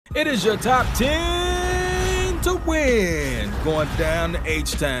It is your top 10 to win. Going down to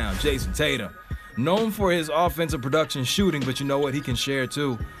H-Town, Jason Tatum. Known for his offensive production shooting, but you know what? He can share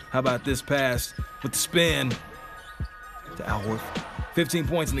too. How about this pass with the spin to Alworth? 15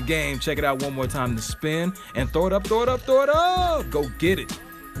 points in the game. Check it out one more time. The spin and throw it up, throw it up, throw it up. Go get it.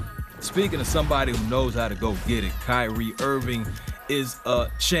 Speaking of somebody who knows how to go get it, Kyrie Irving is a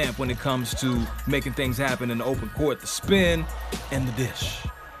champ when it comes to making things happen in the open court. The spin and the dish.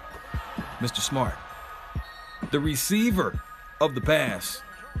 Mr. Smart, the receiver of the pass,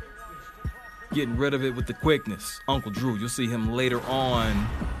 getting rid of it with the quickness. Uncle Drew, you'll see him later on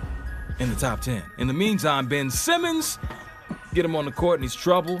in the top 10. In the meantime, Ben Simmons, get him on the court and he's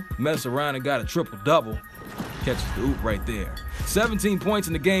trouble. Mess around and got a triple-double. Catches the oop right there. 17 points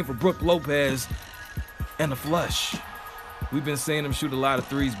in the game for Brook Lopez and a flush. We've been seeing him shoot a lot of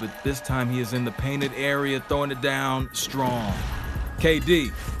threes, but this time he is in the painted area, throwing it down strong.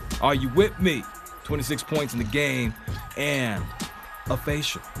 KD, are you with me? 26 points in the game and a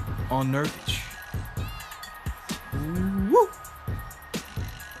facial on Nurkic. Woo!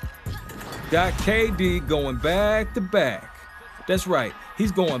 Got KD going back to back. That's right,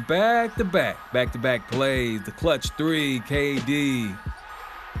 he's going back to back plays. The clutch three, KD.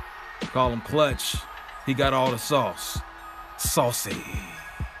 Call him clutch. He got all the sauce. Saucy.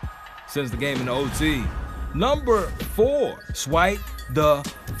 Sends the game into OT. Number 4, Swipe the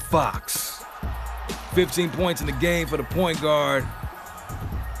Fox. 15 points in the game for the point guard.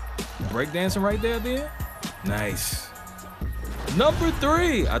 Breakdancing right there, then? Nice. Number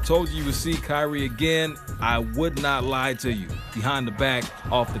 3, I told you would see Kyrie again. I would not lie to you. Behind the back,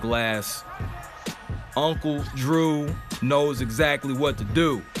 off the glass. Uncle Drew knows exactly what to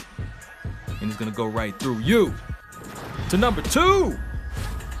do. And he's going to go right through you. To number 2,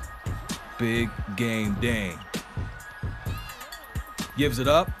 Big Game Dame. Gives it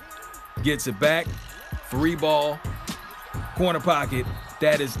up, gets it back, free ball, corner pocket.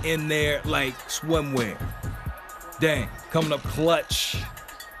 That is in there like swimwear. Dang, coming up clutch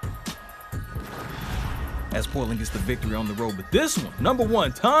as Portland gets the victory on the road. But this one, number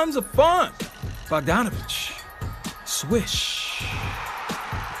 1, tons of fun. Bogdanovich, swish.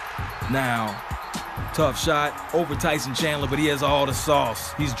 Now, tough shot over Tyson Chandler, but he has all the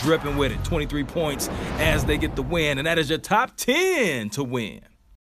sauce. He's dripping with it. 23 points as they get the win, and that is your top 10 to win.